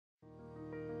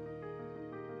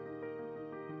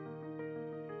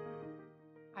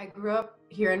I grew up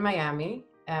here in Miami.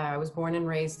 I was born and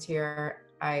raised here.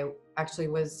 I actually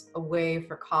was away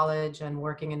for college and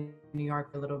working in New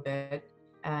York for a little bit.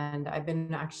 And I've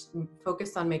been actually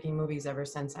focused on making movies ever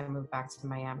since I moved back to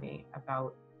Miami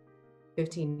about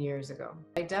 15 years ago.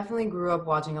 I definitely grew up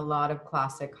watching a lot of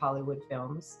classic Hollywood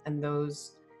films, and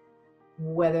those,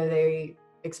 whether they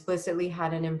explicitly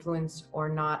had an influence or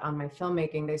not on my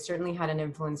filmmaking, they certainly had an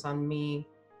influence on me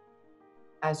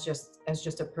as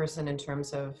just a person in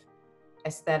terms of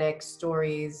aesthetic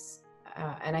stories.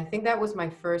 And I think that was my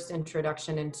first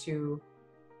introduction into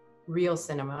real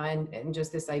cinema and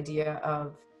just this idea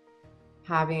of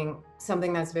having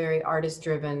something that's very artist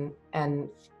driven and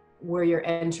where you're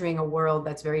entering a world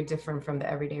that's very different from the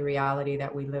everyday reality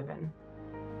that we live in.